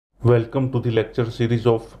Welcome to the lecture series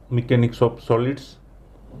of Mechanics of Solids.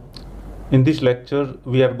 In this lecture,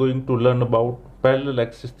 we are going to learn about parallel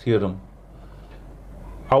axis theorem.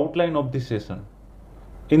 Outline of the session.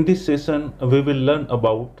 In this session, we will learn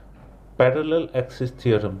about parallel axis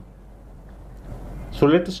theorem. So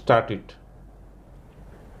let us start it.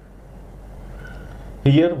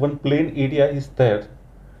 Here one plane area is there,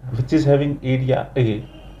 which is having area A.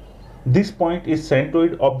 This point is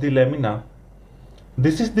centroid of the lamina.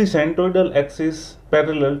 This is the centroidal axis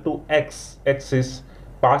parallel to X axis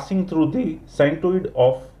passing through the centroid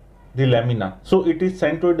of the lamina. So it is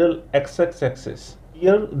centroidal XX axis.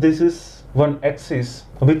 Here this is one axis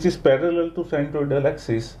which is parallel to centroidal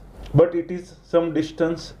axis, but it is some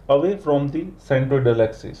distance away from the centroidal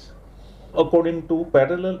axis. According to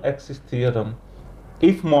parallel axis theorem,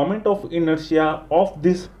 if moment of inertia of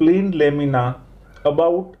this plane lamina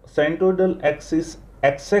about centroidal axis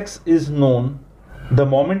XX is known, the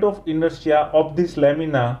moment of inertia of this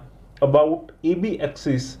lamina about AB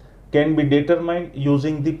axis can be determined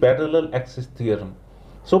using the parallel axis theorem.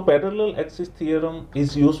 So parallel axis theorem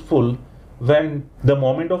is useful when the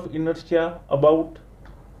moment of inertia about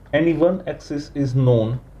any one axis is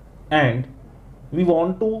known and we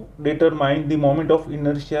want to determine the moment of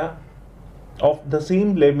inertia of the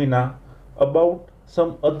same lamina about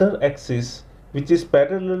some other axis which is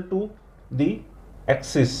parallel to the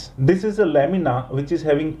axis. This is a lamina which is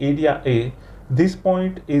having area A. This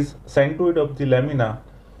point is centroid of the lamina.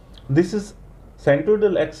 This is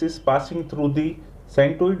centroidal axis passing through the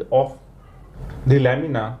centroid of the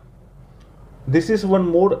lamina. This is one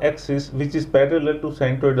more axis which is parallel to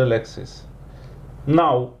centroidal axis.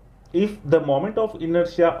 Now, if the moment of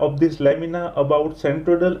inertia of this lamina about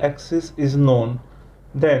centroidal axis is known,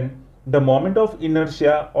 then the moment of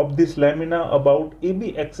inertia of this lamina about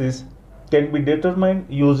AB axis can be determined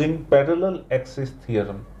using parallel axis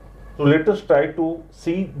theorem. So let us try to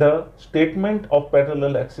see the statement of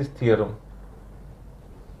parallel axis theorem.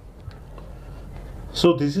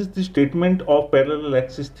 So this is the statement of parallel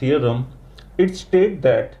axis theorem. It states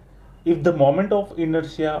that if the moment of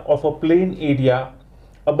inertia of a plane area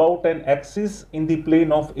about an axis in the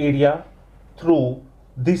plane of area through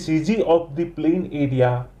the CG of the plane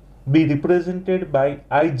area be represented by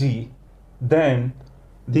IG, then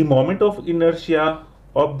the moment of inertia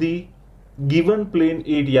of the given plane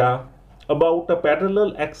area about a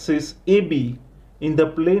parallel axis AB in the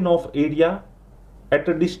plane of area at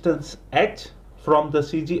a distance h from the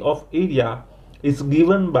CG of area is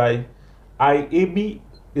given by IAB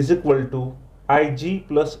is equal to IG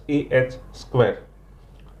plus AH square.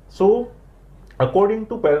 So according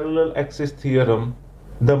to parallel axis theorem,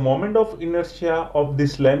 the moment of inertia of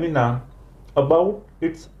this lamina about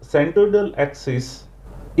its centroidal axis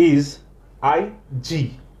is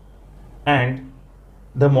Ig, and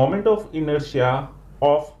the moment of inertia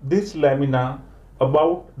of this lamina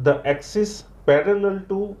about the axis parallel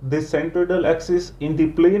to this centroidal axis in the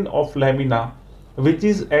plane of lamina which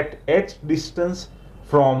is at h distance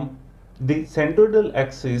from the centroidal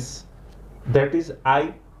axis, that is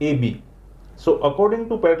IAB. So according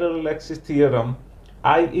to parallel axis theorem,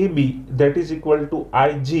 IAB that is equal to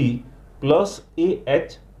Ig plus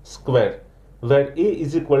AH square, where A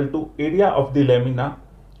is equal to area of the lamina,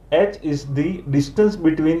 H is the distance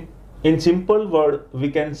between. In simple word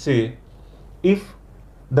we can say, if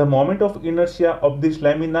the moment of inertia of this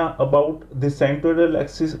lamina about the centroidal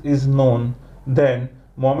axis is known, then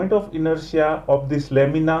moment of inertia of this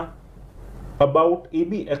lamina about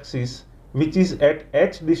AB axis which is at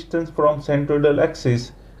h distance from centroidal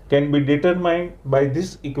axis can be determined by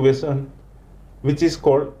this equation which is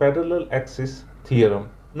called parallel axis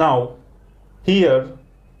theorem. Now here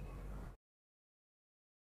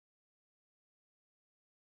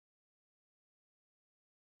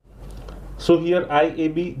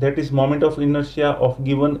IAB, that is moment of inertia of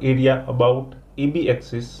given area about AB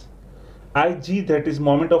axis, Ig, that is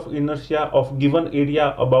moment of inertia of given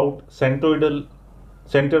area about centroidal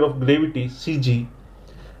center of gravity CG,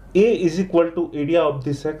 A is equal to area of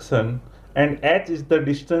the section, and H is the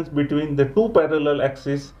distance between the two parallel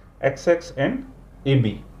axes XX and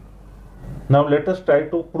AB. Now let us try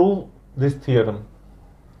to prove this theorem.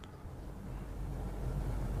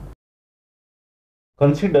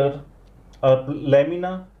 Consider a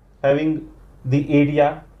lamina having the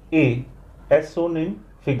area A as shown in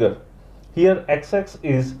figure. Here XX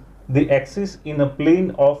is the axis in a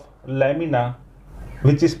plane of lamina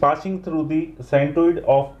which is passing through the centroid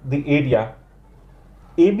of the area.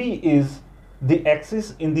 AB is the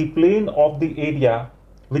axis in the plane of the area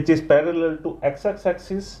which is parallel to XX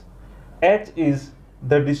axis. H is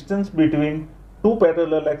the distance between two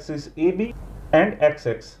parallel axes AB and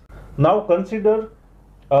XX. Now consider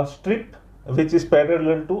a strip which is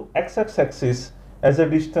parallel to x-axis as a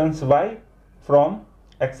distance y from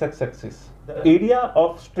x-axis. The area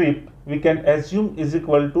of strip we can assume is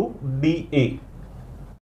equal to dA.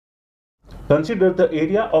 Consider the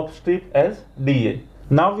area of strip as dA.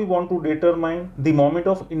 Now we want to determine the moment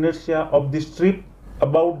of inertia of the strip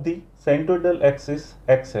about the centroidal axis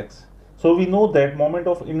xx. So we know that moment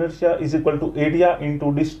of inertia is equal to area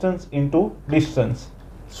into distance into distance.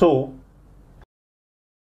 So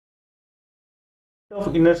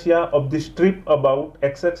of inertia of the strip about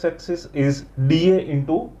x-axis is dA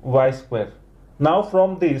into y square. Now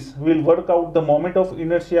from this we will work out the moment of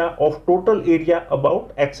inertia of total area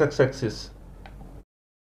about x-axis.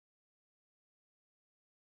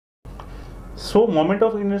 So moment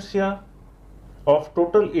of inertia of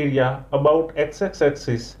total area about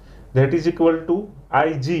x-axis, that is equal to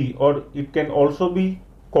Ig, or it can also be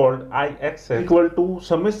called Ixx, equal to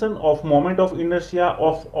summation of moment of inertia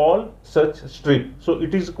of all such strip. So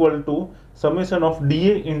it is equal to summation of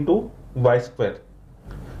dA into y square.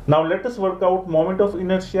 Now let us work out moment of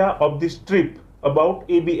inertia of the strip about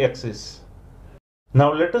AB axis.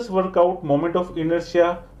 Now let us work out moment of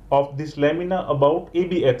inertia of this lamina about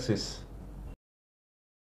AB axis.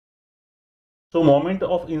 So moment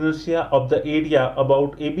of inertia of the area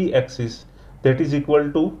about AB axis, that is equal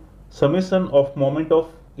to summation of moment of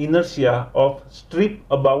inertia of strip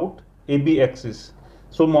about AB axis.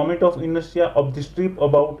 So moment of inertia of the strip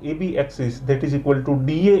about AB axis, that is equal to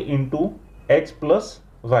dA into h plus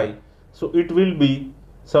y. So it will be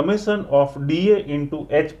summation of dA into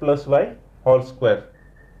h plus y whole square.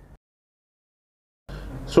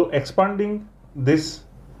 So expanding this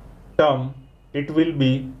term, it will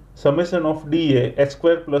be summation of dA h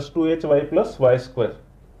square plus 2hy plus y square.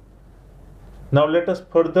 Now let us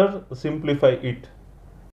further simplify it.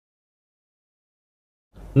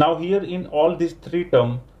 Now here in all these three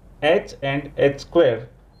terms, h and h square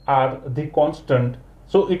are the constant,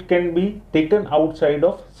 so it can be taken outside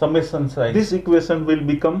of summation sign. This equation will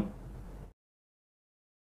become,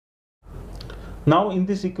 now in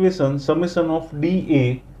this equation, summation of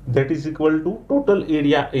dA, that is equal to total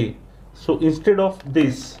area A. So instead of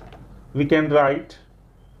this we can write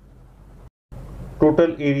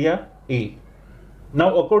total area A.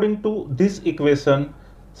 Now according to this equation,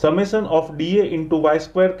 summation of dA into y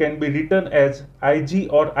square can be written as Ig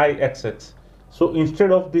or Ixx. So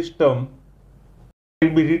instead of this term, it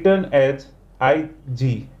will be written as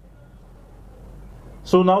Ig.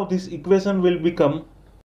 So now this equation will become,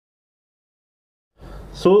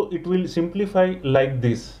 so it will simplify like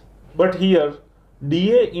this. But here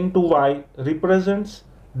dA into y represents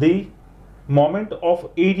the moment of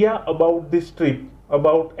area about the strip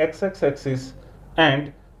about x-axis,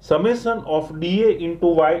 and summation of dA into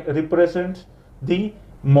y represents the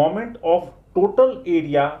moment of total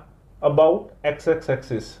area about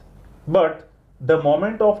x-axis. But the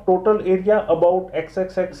moment of total area about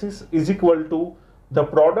x-axis is equal to the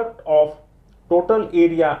product of total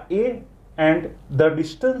area A and the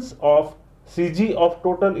distance of CG of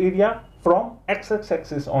total area from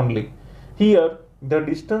x-axis only. Here the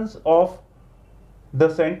distance of the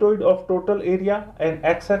centroid of total area and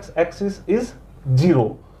x-axis is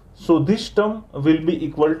 0. So this term will be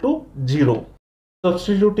equal to 0.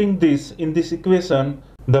 Substituting this in this equation,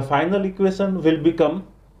 the final equation will become,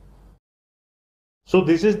 so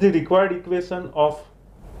this is the required equation of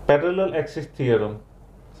parallel axis theorem.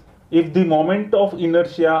 If the moment of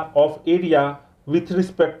inertia of area with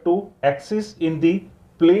respect to axis in the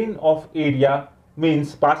plane of area,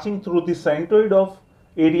 means passing through the centroid of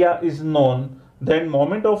area, is known, then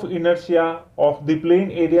moment of inertia of the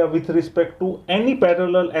plane area with respect to any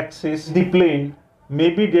parallel axis, the plane, may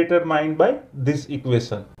be determined by this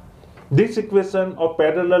equation. This equation of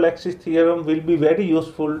parallel axis theorem will be very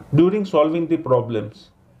useful during solving the problems.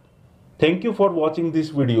 Thank you for watching this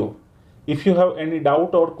video. If you have any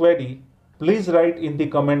doubt or query, please write in the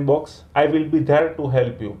comment box. I will be there to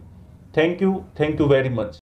help you. Thank you very much.